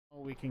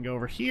We can go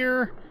over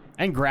here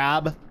and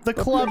grab the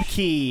club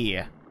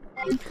key.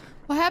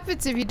 What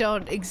happens if you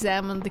don't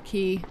examine the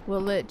key?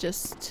 Will it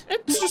just...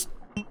 It's just...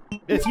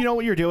 If you know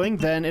what you're doing,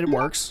 then it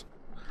works.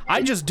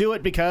 I just do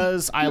it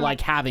because I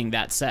like having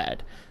that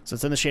said. So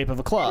it's in the shape of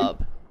a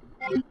club.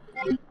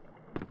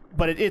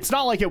 But it's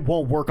not like it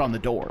won't work on the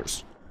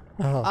doors.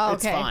 Oh,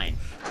 It's okay. fine.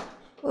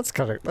 That's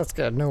kind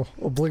of no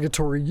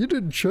obligatory. You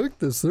didn't check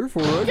this,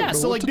 therefore I don't know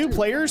So what like to new do.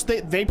 players,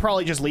 they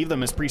probably just leave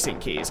them as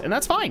precinct keys, and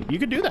that's fine. You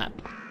could do that.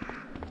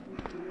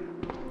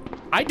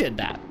 I did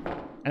that,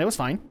 and it was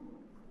fine.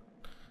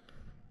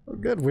 Oh,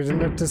 good, we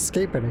didn't have to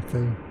escape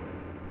anything.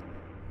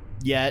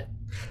 Yet.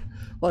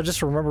 Well, I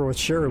just remember with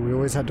Sherry, we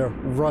always had to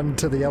run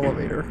to the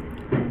elevator.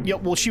 Yeah,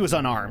 well, she was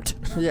unarmed.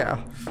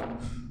 Yeah.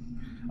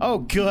 Oh,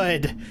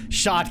 good.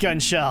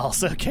 Shotgun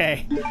shells.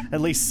 Okay. At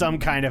least some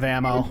kind of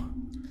ammo.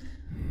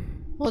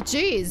 Well,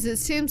 geez, it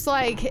seems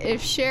like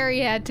if Sherry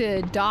had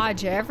to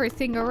dodge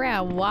everything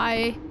around,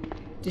 why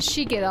does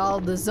she get all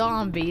the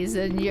zombies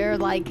and you're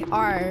like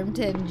armed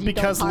and you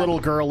Because don't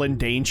little girl in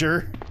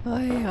danger.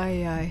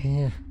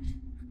 Yeah.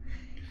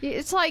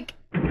 It's like...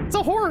 It's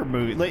a horror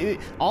movie. Like,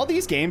 all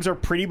these games are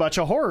pretty much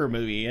a horror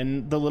movie,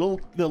 and the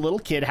little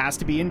kid has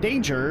to be in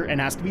danger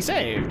and has to be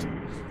saved.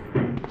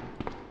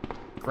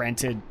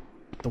 Granted,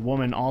 the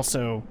woman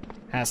also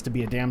has to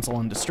be a damsel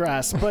in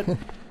distress, but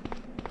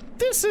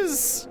this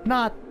is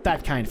not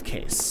that kind of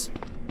case.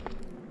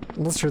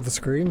 Unless you're the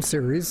Scream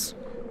series.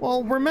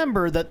 Well,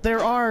 remember that there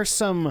are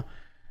some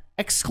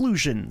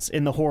exclusions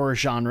in the horror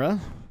genre,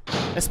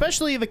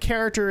 especially if a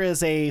character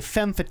is a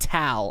femme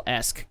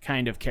fatale-esque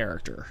kind of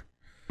character.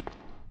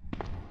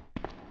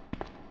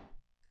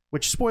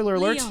 Which, spoiler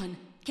alert, Leon,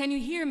 can you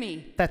hear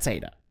me? that's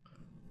Ada.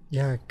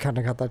 Yeah, I kind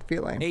of got that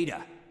feeling.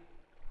 Ada,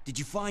 did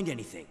you find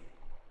anything?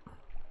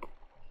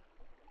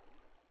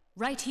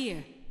 Right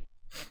here.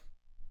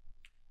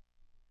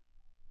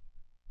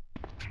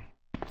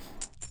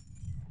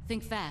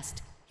 Think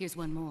fast. Here's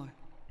one more.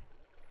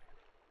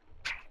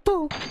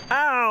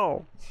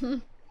 Ow!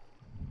 You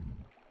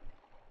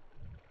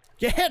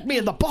hit me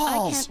in the I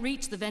balls! can't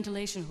reach the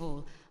ventilation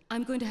hole.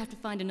 I'm going to have to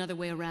find another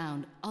way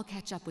around. I'll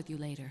catch up with you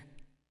later.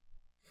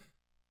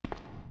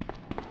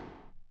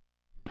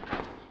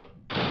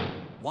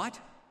 What?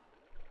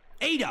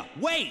 Ada,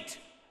 wait!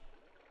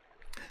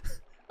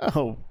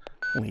 Oh,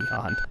 Leon.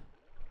 Leon,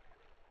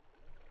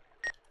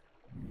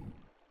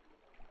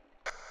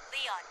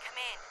 come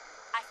in.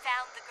 I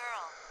found the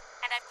girl,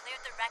 and I've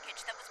cleared the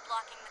wreckage that was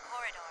blocking the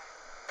corridor.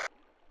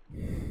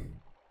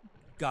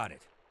 Got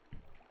it.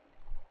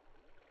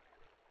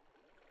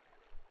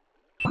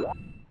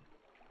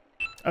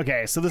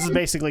 Okay, so this is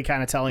basically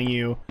kind of telling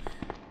you,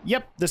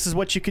 yep, this is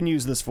what you can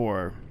use this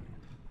for.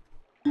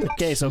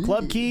 Okay, so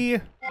club key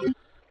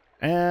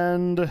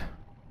and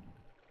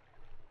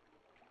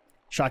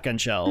shotgun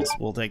shells.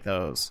 We'll take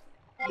those.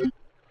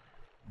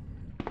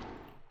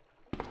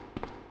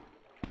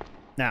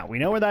 Now, we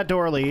know where that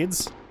door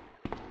leads.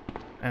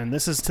 And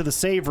this is to the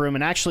save room.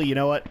 And actually, you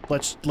know what?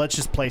 Let's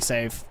just play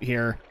safe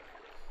here.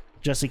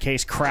 Just in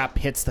case crap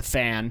hits the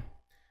fan.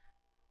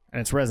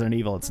 And it's Resident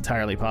Evil. It's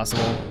entirely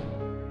possible.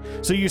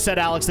 So you said,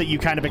 Alex, that you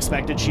kind of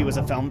expected she was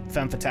a femme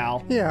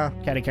fatale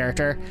kind of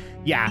character.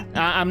 Yeah,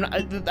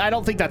 I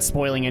don't think that's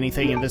spoiling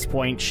anything at this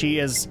point. She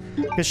is,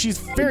 because she's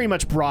very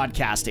much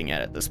broadcasting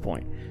it at this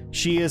point.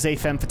 She is a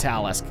femme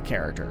fatale-esque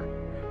character.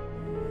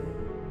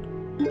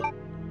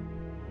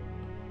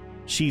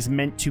 She's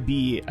meant to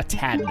be a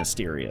tad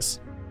mysterious.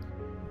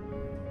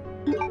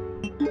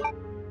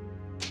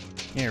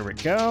 Here we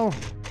go.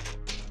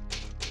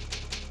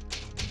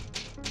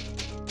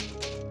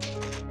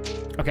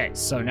 Okay,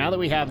 so now that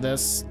we have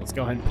this, let's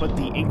go ahead and put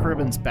the ink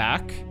ribbons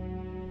back.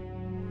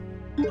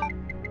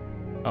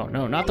 Oh,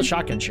 no, not the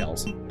shotgun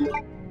shells.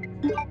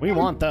 We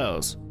want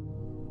those.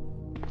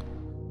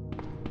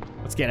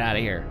 Let's get out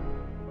of here.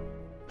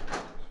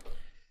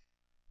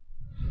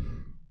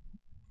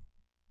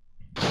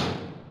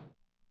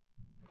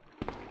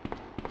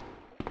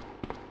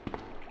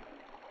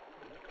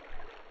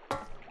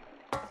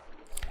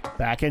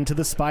 Back into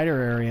the spider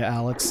area,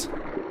 Alex.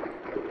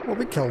 Well,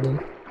 we killed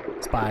him.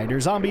 Spider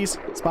zombies.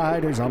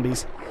 Spider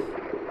zombies.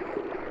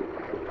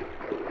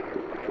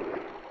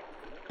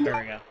 There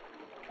we go.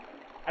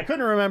 I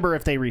couldn't remember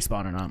if they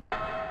respawn or not.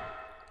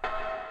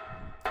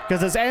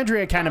 Because as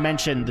Andrea kind of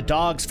mentioned, the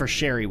dogs for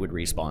Sherry would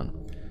respawn.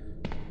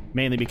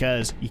 Mainly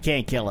because you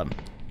can't kill him.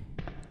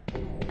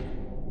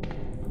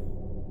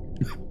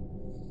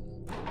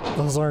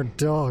 Those aren't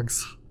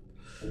dogs.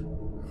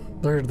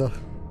 They're the...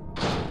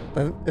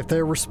 If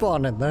they're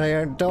respawning,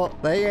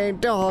 they ain't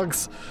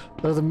dogs.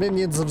 They're the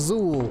minions of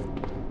Zool.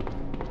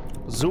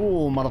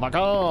 Zool,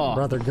 motherfucker!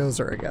 Rather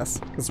Gozer, I guess.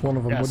 Because one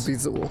of them would be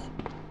Zool.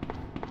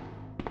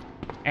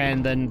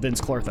 And then Vince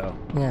Clortho.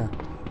 Yeah.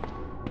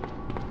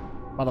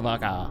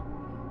 Motherfucker.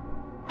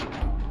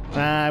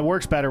 It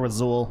works better with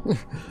Zool.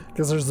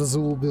 Because there's the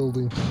Zool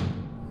building.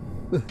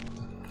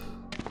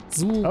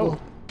 Zool. Oh.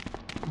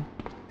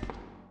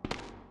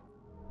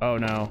 Oh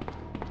no.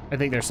 I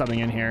think there's something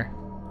in here.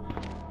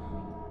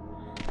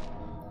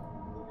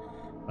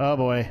 Oh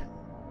boy.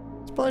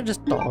 Probably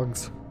just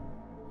dogs.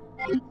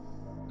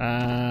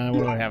 What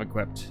do I have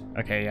equipped?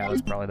 Okay, yeah,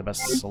 that's probably the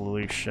best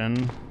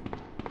solution.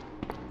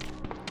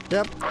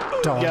 Yep,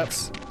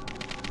 dogs.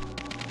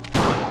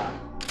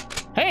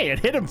 Hey, it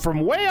hit him from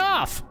way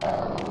off!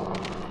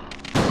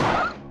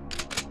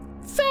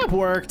 That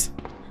worked!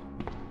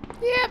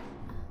 Yep.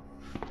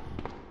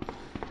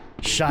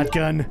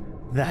 Shotgun,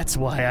 that's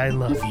why I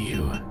love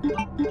you.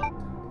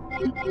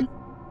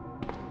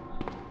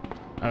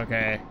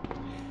 Okay.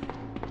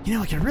 You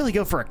know, I could really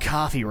go for a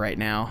coffee right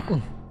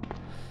now.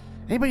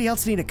 Anybody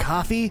else need a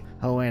coffee?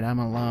 Oh wait, I'm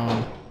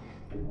alone.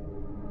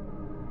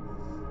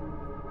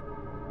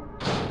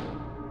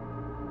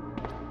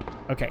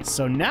 Okay,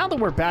 so now that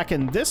we're back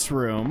in this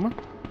room,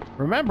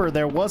 remember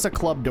there was a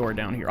club door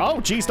down here. Oh,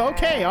 geez,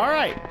 okay, all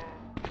right.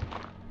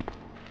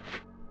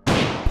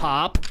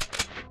 Pop.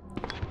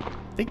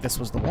 I think this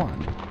was the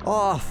one.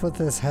 Off with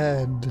his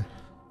head.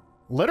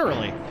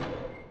 Literally.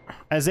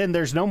 As in,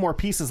 there's no more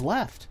pieces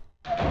left.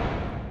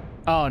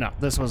 Oh, no,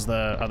 this was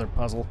the other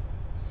puzzle.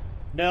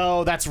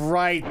 No, that's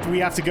right. We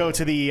have to go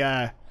to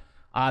the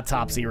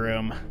autopsy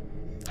room.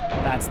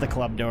 That's the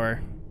club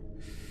door.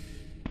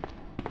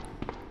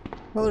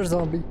 Another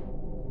zombie.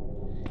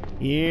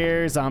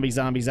 Here, zombie,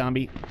 zombie,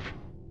 zombie.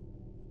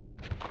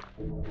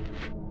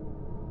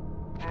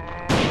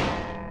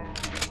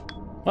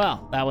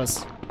 Well, that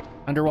was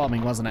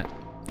underwhelming, wasn't it?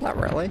 Not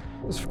really.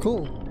 It was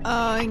cool.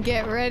 Oh, and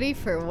get ready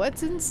for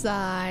what's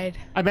inside.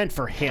 I meant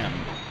for him.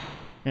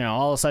 You know,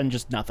 all of a sudden,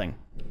 just nothing.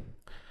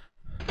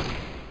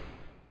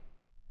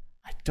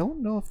 I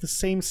don't know if the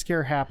same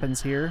scare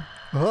happens here.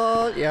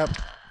 Oh, yep.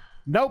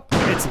 Nope,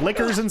 it's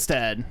liquors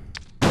instead.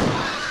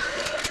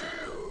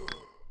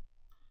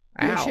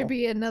 There Ow. should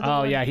be another Oh,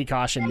 one. yeah, he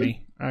cautioned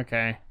me.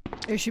 Okay.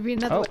 There should be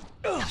another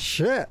Oh. one.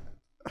 Shit.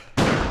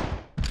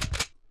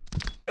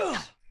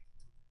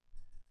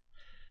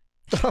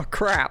 Oh,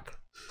 crap.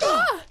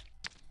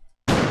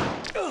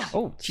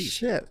 Oh, jeez.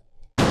 Shit.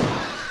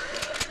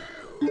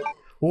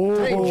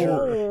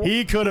 Oh,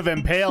 he could have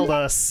impaled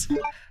us.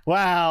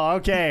 Wow,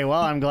 okay,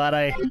 well, I'm glad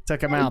I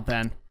took him out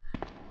then.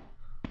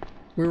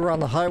 We were on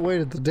the highway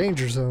to the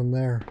danger zone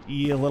there.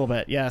 Yeah, a little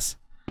bit, yes.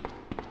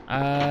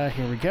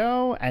 Here we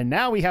go. And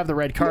now we have the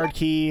red card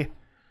key,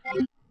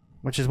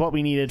 which is what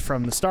we needed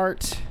from the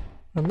start.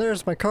 And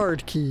there's my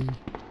card key.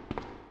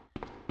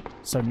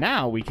 So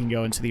now we can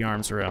go into the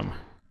arms room.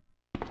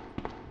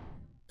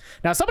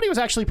 Now, somebody was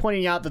actually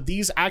pointing out that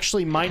these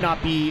actually might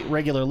not be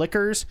regular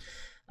liquors.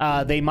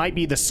 They might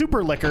be the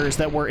super liquors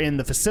that were in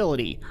the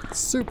facility.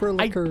 Super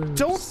liquors. I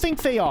don't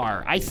think they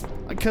are.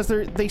 Because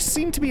they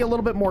seem to be a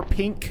little bit more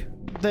pink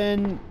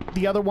than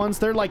the other ones.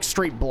 They're like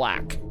straight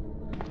black.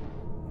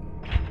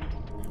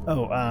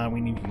 Oh,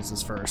 we need to use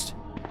this first.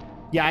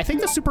 Yeah, I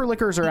think the super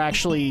liquors are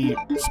actually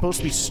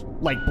supposed to be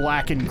like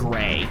black and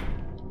gray.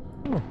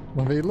 Oh,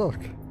 let me look.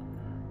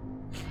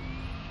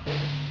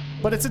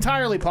 But it's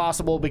entirely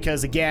possible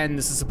because, again,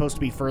 this is supposed to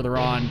be further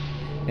on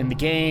in the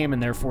game,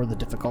 and therefore the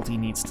difficulty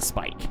needs to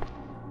spike.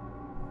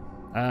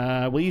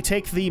 Will you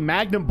take the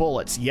Magnum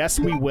bullets? Yes,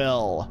 we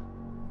will.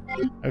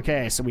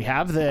 Okay, so we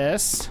have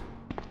this.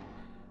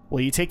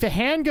 Will you take the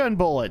handgun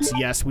bullets?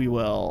 Yes, we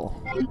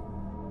will.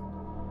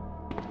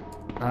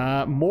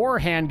 More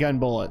handgun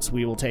bullets.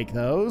 We will take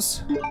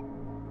those.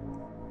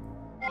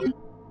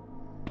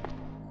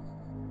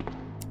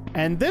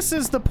 And this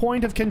is the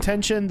point of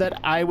contention that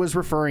I was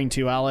referring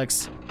to,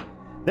 Alex.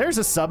 There's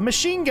a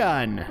submachine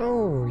gun.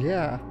 Oh,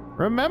 yeah.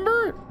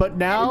 Remember? But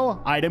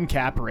now, item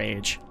cap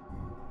rage.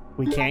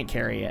 We can't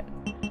carry it.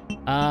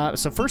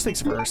 So first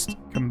things first,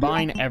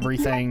 combine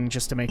everything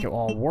just to make it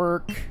all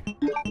work.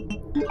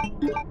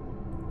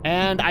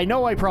 And I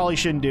know I probably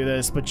shouldn't do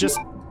this, but just,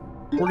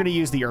 we're going to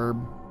use the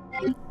herb.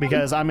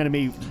 Because I'm going to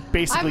be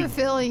basically... I have a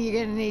feeling you're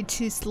going to need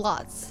 2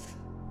 slots.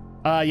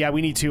 Yeah,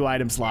 we need 2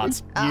 item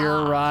slots.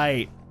 You're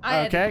right.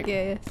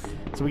 Okay.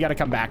 So we got to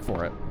come back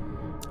for it.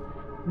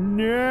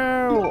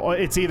 No!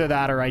 It's either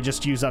that or I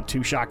just use up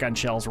 2 shotgun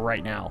shells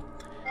right now.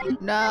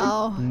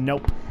 No.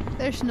 Nope.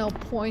 There's no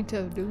point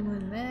of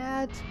doing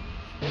that.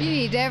 You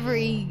need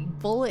every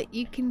bullet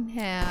you can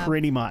have.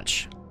 Pretty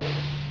much.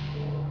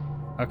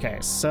 Okay,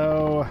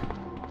 so...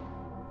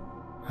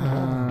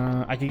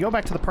 I can go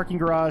back to the parking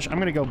garage. I'm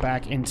going to go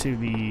back into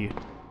the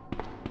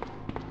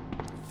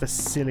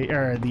facility,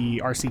 or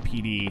the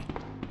RCPD.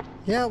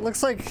 Yeah, it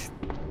looks like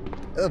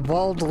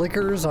evolved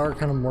liquors are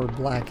kind of more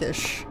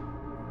blackish.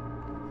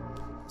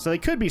 So they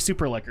could be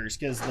super liquors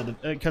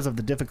because of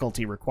the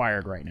difficulty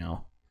required right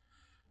now.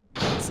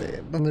 Let's see.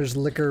 Then there's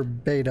liquor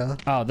beta.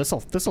 Oh,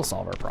 this'll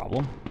solve our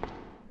problem.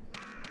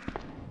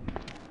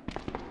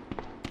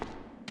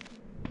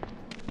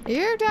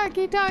 Here,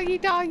 doggy, doggy,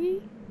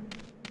 doggy.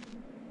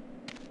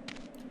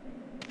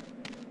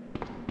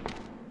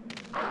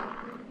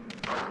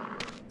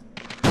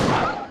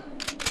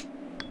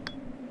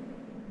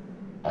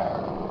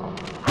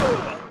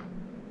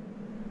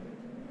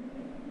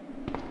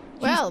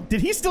 Well, Did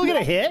he still get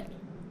a hit?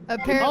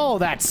 apparently. Oh,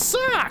 that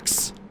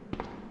sucks!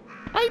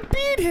 I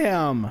beat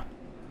him!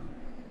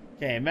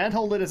 Okay,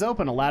 manhole lid is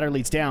open. A ladder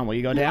leads down. Will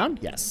you go down?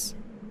 Yes.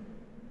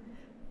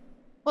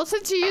 Well,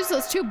 since you used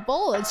those 2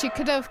 bullets, you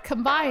could have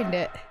combined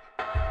it.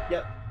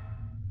 Yep.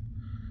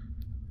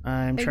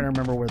 I'm trying to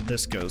remember where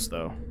this goes,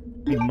 though.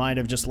 We might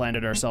have just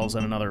landed ourselves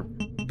in another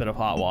bit of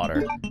hot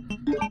water.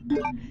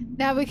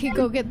 Now we can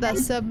go get that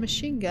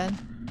submachine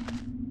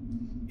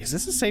gun. Is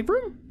this a save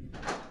room?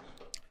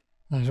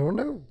 I don't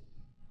know.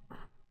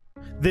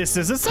 This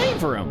is a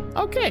save room.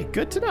 Okay,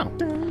 good to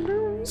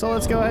know. So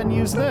let's go ahead and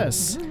use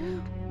this.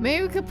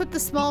 Maybe we could put the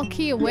small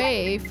key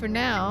away for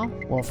now.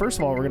 Well, first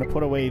of all, we're going to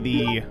put away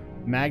the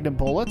magnum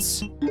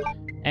bullets.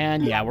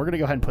 And yeah, we're going to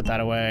go ahead and put that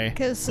away.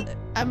 Because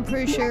I'm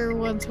pretty sure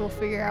once we'll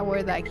figure out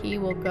where that key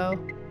will go.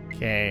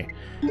 Okay.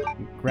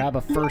 Grab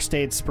a first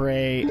aid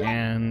spray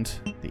and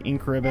the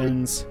ink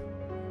ribbons.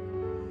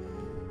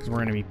 Because we're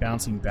going to be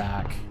bouncing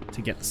back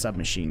to get the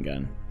submachine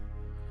gun.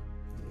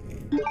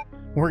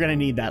 We're going to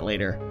need that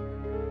later.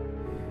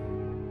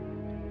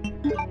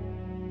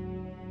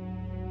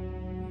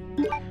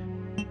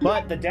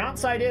 But the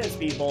downside is,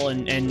 people,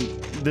 and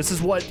this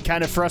is what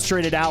kind of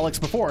frustrated Alex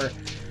before.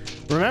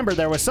 Remember,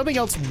 there was something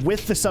else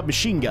with the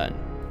submachine gun.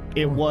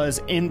 It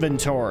was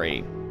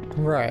inventory.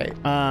 Right.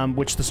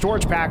 Which the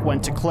storage pack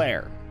went to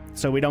Claire.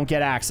 So we don't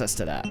get access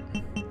to that.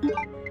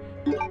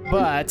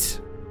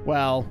 But,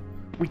 well,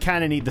 we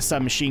kind of need the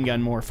submachine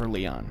gun more for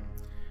Leon.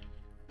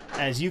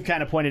 As you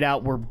kind of pointed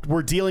out,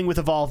 we're dealing with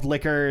evolved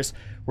liquors.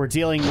 We're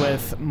dealing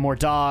with more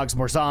dogs,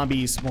 more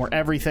zombies, more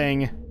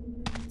everything.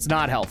 It's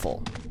not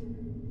helpful.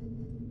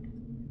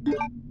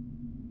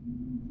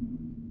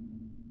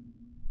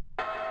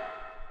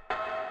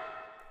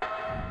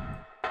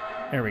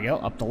 There we go,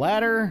 up the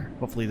ladder.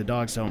 Hopefully the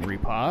dogs don't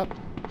repop.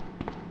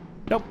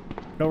 Nope,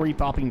 no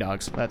repopping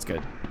dogs. That's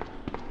good.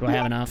 Do I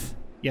have enough?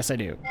 Yes, I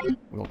do.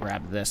 We'll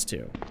grab this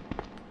too.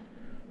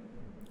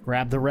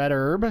 Grab the red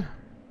herb.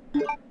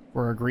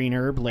 Or a green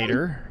herb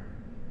later.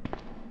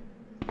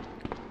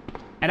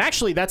 And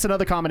actually, that's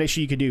another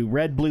combination you could do.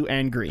 Red, blue,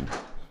 and green.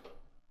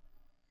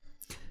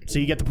 So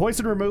you get the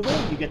poison removal,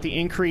 you get the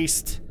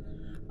increased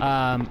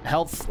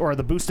health, or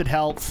the boosted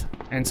health,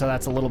 and so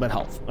that's a little bit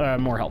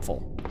more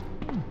helpful.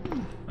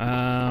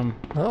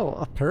 Oh,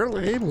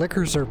 apparently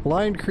lickers are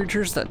blind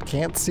creatures that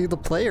can't see the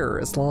player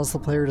as long as the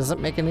player doesn't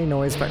make any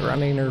noise by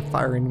running or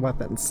firing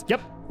weapons.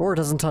 Yep. Or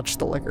doesn't touch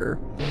the liquor.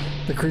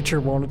 The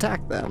creature won't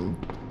attack them.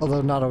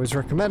 Although not always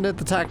recommended,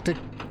 the tactic...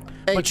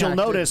 But you'll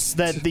notice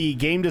that the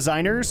game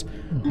designers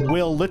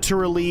will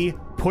literally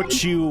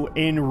put you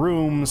in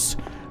rooms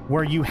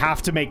where you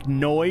have to make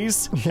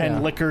noise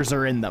and liquors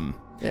are in them.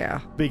 Yeah.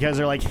 Because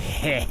they're like,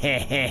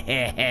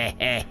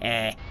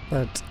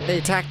 But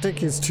a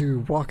tactic is to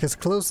walk as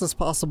close as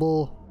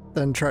possible,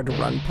 then try to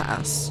run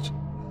past.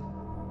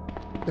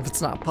 If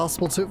it's not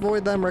possible to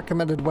avoid them,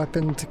 recommended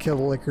weapon to kill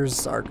the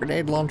lickers are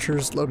grenade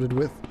launchers loaded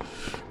with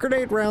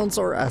grenade rounds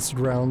or acid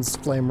rounds.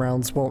 Flame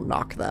rounds won't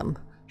knock them.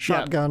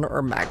 Shotgun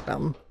or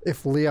magnum.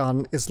 If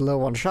Leon is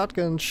low on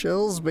shotgun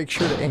shells, make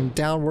sure to aim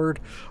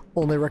downward.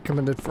 Only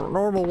recommended for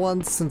normal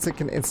ones since it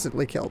can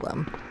instantly kill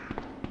them.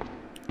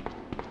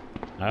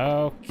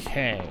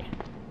 Okay.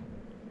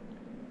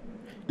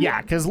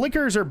 Yeah, because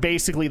lickers are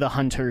basically the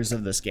hunters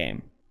of this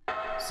game.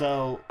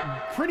 So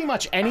pretty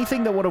much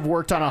anything that would have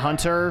worked on a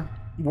hunter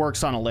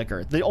works on a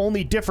licker. The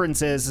only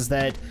difference is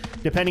that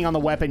depending on the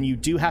weapon, you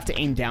do have to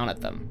aim down at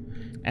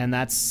them. And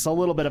that's a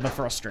little bit of a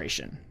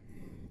frustration.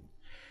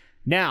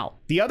 Now,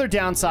 the other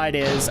downside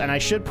is, and I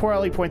should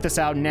probably point this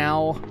out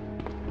now,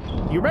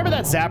 you remember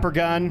that zapper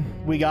gun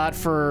we got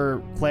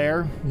for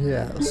Claire?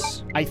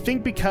 Yes. I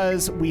think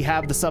because we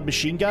have the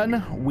submachine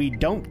gun, we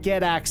don't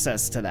get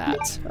access to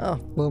that. Oh,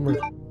 bummer.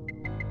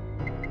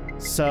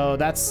 So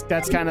that's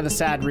kind of the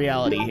sad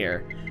reality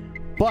here.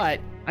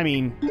 But, I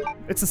mean,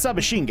 it's a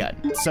submachine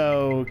gun,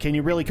 so can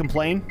you really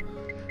complain?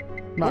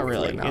 Not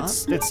really. Not.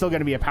 It's still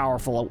going to be a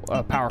powerful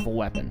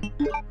weapon.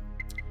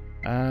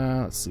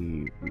 Let's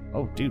see.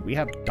 Oh, dude, we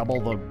have double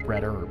the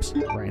red herbs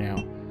right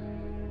now.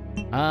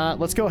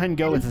 Let's go ahead and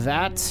go with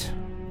that.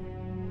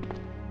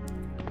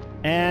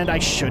 And I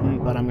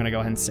shouldn't, but I'm going to go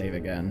ahead and save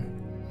again.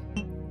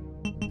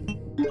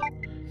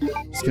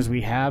 Just because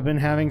we have been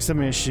having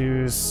some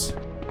issues.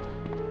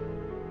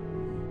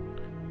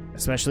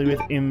 Especially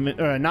with,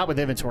 not with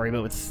inventory,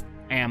 but with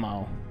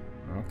ammo.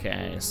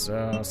 Okay,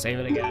 so save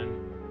it again.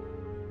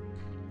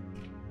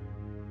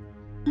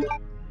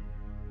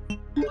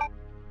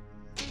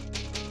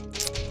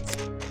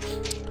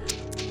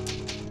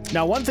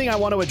 Now, one thing I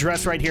want to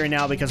address right here and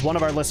now, because one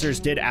of our listeners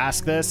did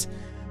ask this,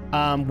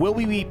 will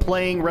we be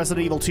playing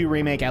Resident Evil 2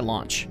 Remake at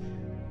launch?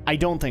 I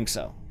don't think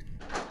so.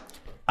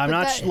 I'm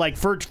not, like,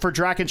 for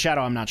Drak and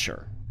Shadow, I'm not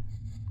sure.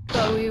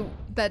 But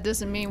that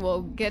doesn't mean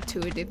we'll get to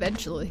it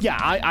eventually. Yeah,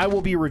 I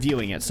will be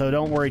reviewing it, so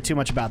don't worry too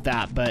much about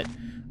that. But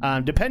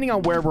depending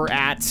on where we're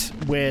at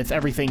with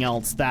everything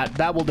else,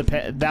 that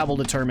will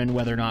determine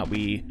whether or not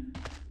we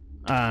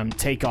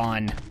take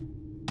on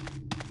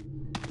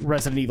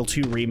Resident Evil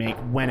 2 Remake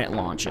when it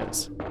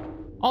launches.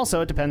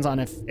 Also, it depends on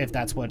if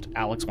that's what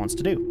Alex wants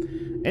to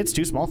do. It's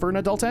too small for an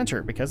adult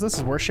enter, because this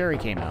is where Sherry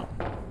came out.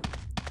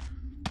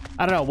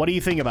 I don't know, what do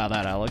you think about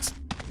that, Alex?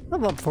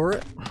 I'm up for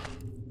it.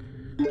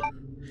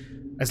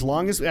 As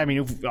long as, I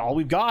mean, all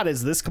we've got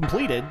is this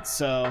completed,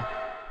 so...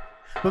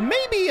 But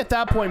maybe at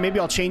that point, maybe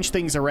I'll change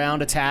things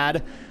around a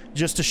tad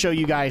just to show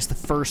you guys the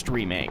first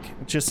remake.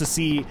 Just to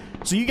see,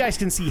 so you guys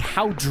can see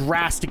how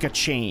drastic a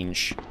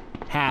change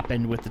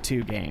happened with the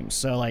two games.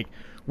 So, like,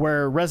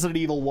 where Resident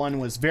Evil 1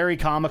 was very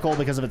comical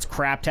because of its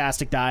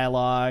craptastic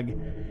dialogue,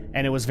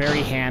 and it was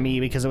very hammy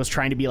because it was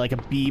trying to be like a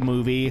B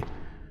movie,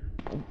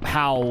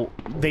 how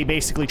they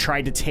basically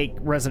tried to take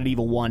Resident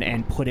Evil 1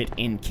 and put it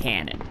in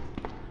canon.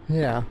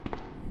 Yeah.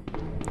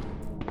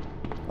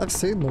 I've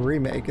seen the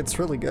remake. It's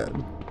really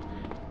good.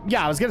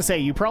 Yeah, I was gonna say,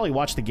 you probably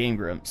watched the Game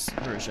Grumps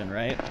version,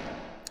 right?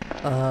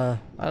 I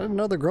didn't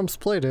know the Grumps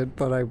played it,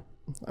 but I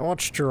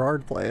watched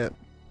Gerard play it.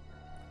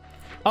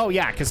 Oh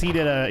yeah, because he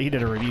did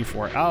a review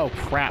for it. Oh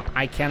crap,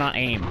 I cannot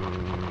aim.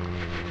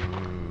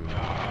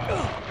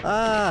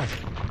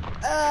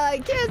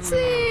 I can't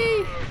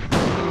see!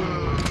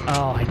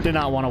 Oh, I did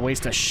not want to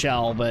waste a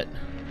shell, but...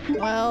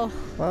 Well,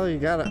 You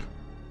got it.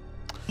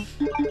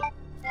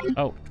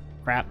 Oh,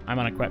 crap, I'm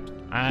unequipped.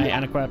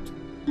 Unequipped.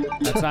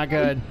 That's not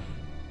good.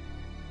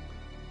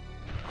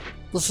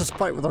 Let's just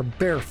fight with our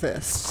bare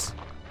fists.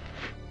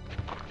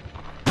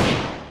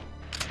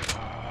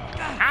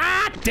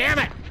 Ah, damn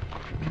it!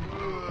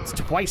 It's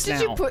twice did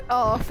now. you put?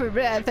 Oh, for a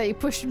minute I thought you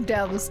pushed him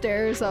down the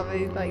stairs. I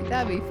mean, like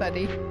that'd be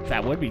funny.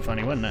 That would be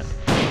funny, wouldn't it?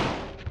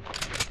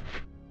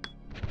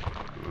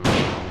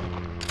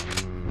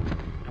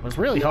 I was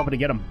really hoping to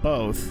get them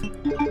both.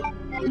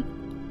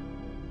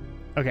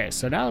 Okay,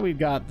 so now that we've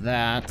got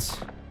that,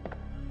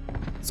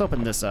 let's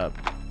open this up.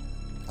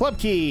 Club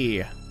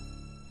key!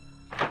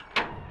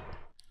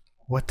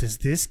 What does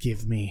this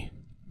give me?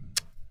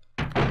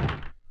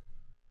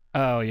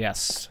 Oh,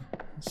 yes.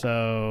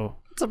 So...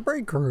 It's a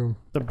break room.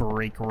 The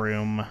break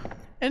room.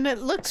 And it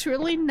looks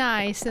really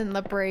nice in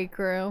the break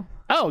room.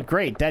 Oh,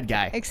 great. Dead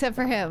guy. Except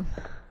for him.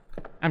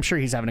 I'm sure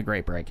he's having a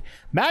great break.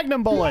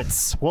 Magnum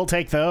bullets! We'll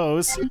take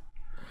those.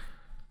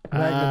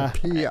 Magnum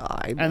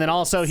PI. And then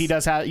also he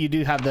does have, you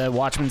do have the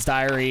Watchman's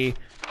Diary,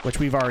 which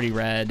we've already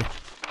read.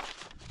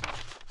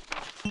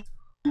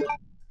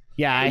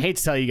 Yeah, I hate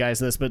to tell you guys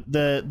this, but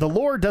the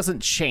lore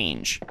doesn't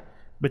change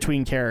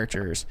between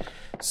characters.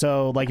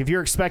 So, like, if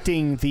you're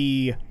expecting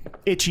the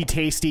Itchy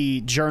Tasty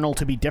journal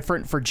to be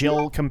different for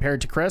Jill compared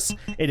to Chris,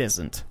 it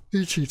isn't.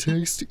 Itchy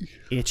Tasty.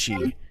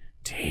 Itchy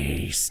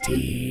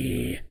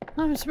Tasty.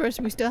 I'm surprised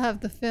we still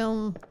have the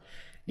film.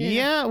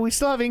 Yeah, we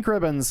still have ink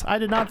ribbons. I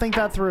did not think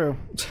that through.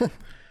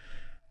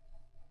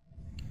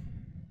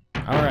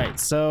 Alright,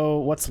 so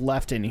what's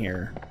left in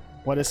here?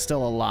 What is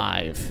still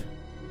alive?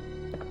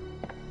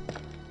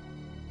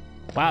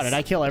 Wow, did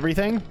I kill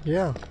everything?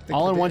 Yeah.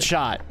 All in one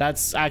shot.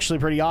 That's actually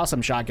pretty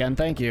awesome, shotgun.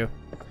 Thank you.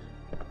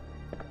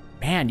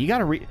 Man, you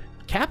gotta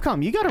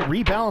Capcom, you gotta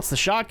rebalance the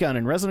shotgun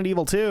in Resident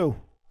Evil 2.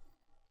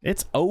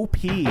 It's OP.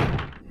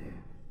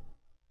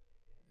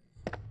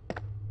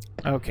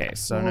 Okay,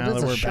 so Well, now it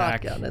is that we're a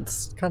back... shotgun.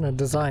 It's kind of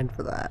designed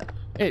for that.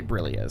 It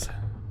really is.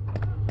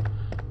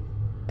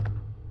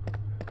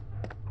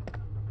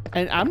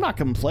 And I'm not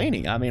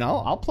complaining. I mean,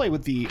 I'll play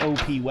with the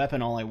OP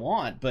weapon all I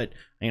want, but,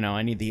 you know,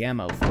 I need the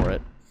ammo for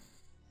it.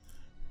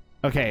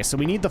 Okay, so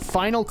we need the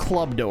final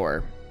club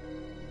door.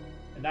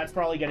 And that's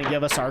probably going to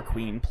give us our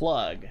queen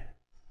plug.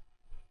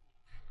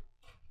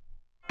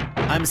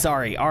 I'm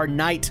sorry, our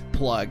knight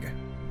plug.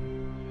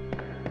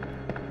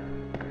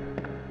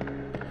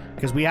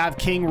 Because we have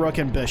king, rook,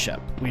 and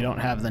bishop. We don't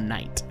have the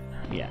knight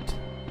yet.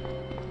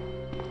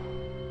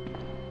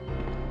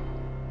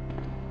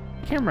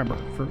 I can't remember.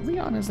 For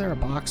Leon, is there a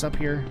box up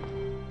here?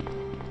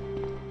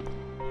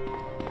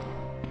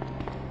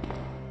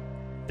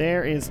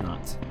 There is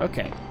not.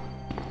 Okay.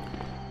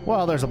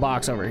 Well, there's a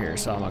box over here,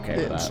 so I'm okay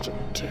with that.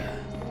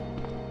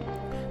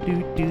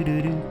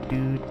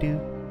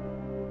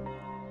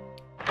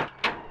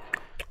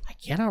 I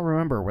cannot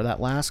remember where that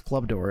last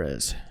club door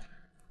is.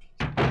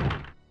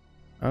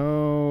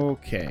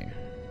 Okay.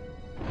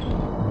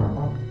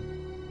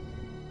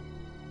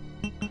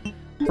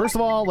 First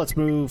of all, let's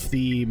move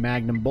the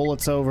Magnum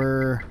bullets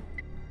over.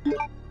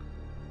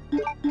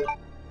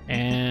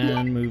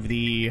 And move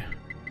the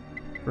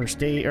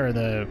first aid, or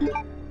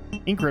the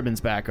ink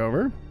ribbons back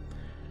over.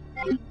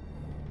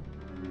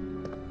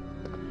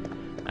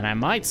 And I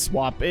might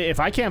swap, if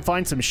I can't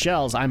find some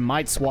shells, I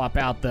might swap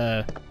out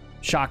the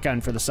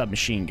shotgun for the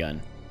submachine gun.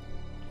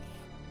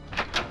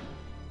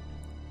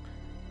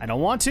 I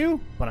don't want to,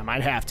 but I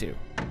might have to.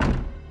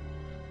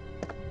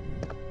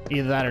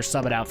 Either that or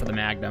sub it out for the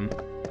Magnum.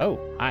 Oh,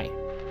 hi.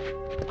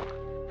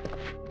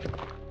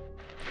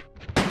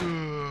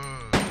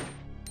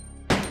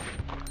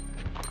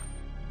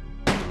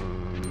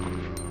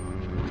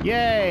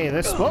 Yay,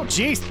 this, oh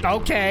jeez,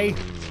 okay.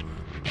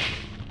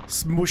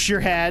 Smoosh your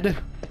head.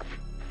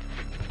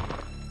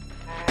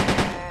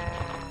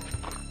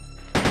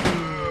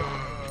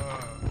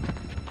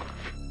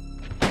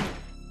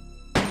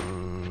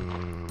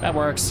 That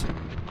works.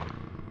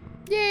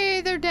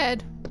 Yay, they're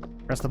dead.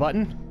 Press the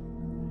button.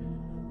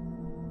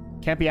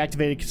 Can't be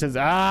activated because it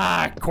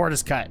says, cord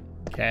is cut.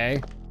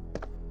 Okay.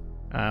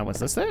 Was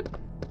this it?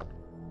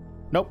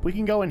 Nope, we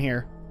can go in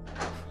here.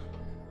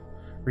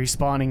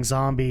 Respawning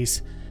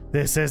zombies.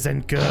 This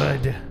isn't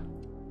good.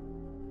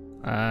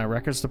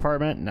 Records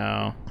department?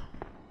 No.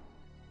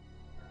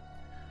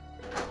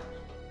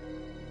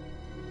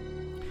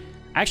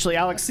 Actually,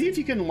 Alex, see if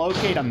you can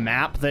locate a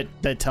map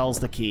that tells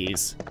the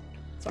keys.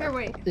 Here,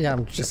 wait. Yeah,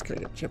 I'm just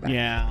gonna get you back.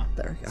 Yeah.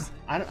 There you go.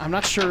 I'm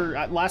not sure.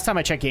 Last time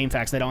I checked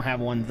GameFAQs, they don't have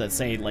ones that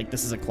say, like,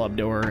 this is a club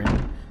door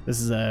and this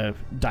is a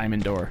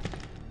diamond door.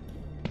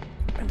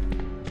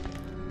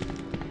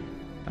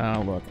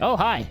 Oh, look. Oh,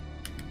 hi.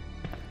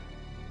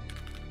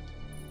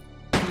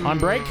 On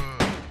break?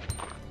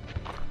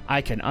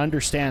 I can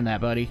understand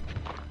that, buddy.